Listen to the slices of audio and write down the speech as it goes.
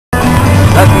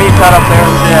That's me caught up there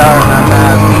in JR and I'm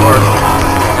Matt, of course.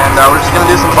 And we're just going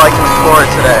to do some biking in Quarry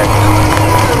today.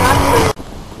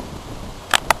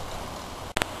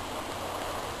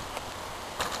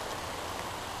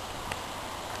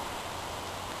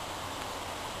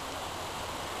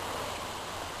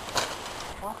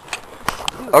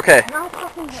 Okay.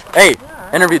 Hey,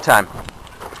 interview time.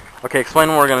 Okay, explain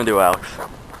what we're going to do, Alex.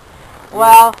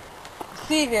 Well,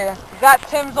 see here, we got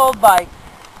Tim's old bike.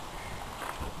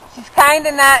 She's kind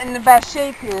of not in the best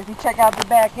shape here if you check out the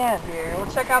back end here.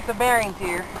 We'll check out the bearings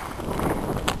here.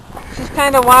 She's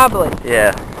kind of wobbly.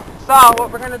 Yeah. So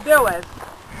what we're going to do is,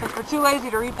 since we're too lazy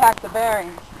to repack the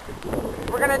bearings,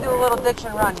 we're going to do a little ditch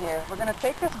and run here. We're going to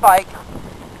take this bike,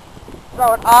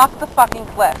 throw it off the fucking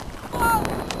cliff.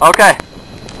 Okay.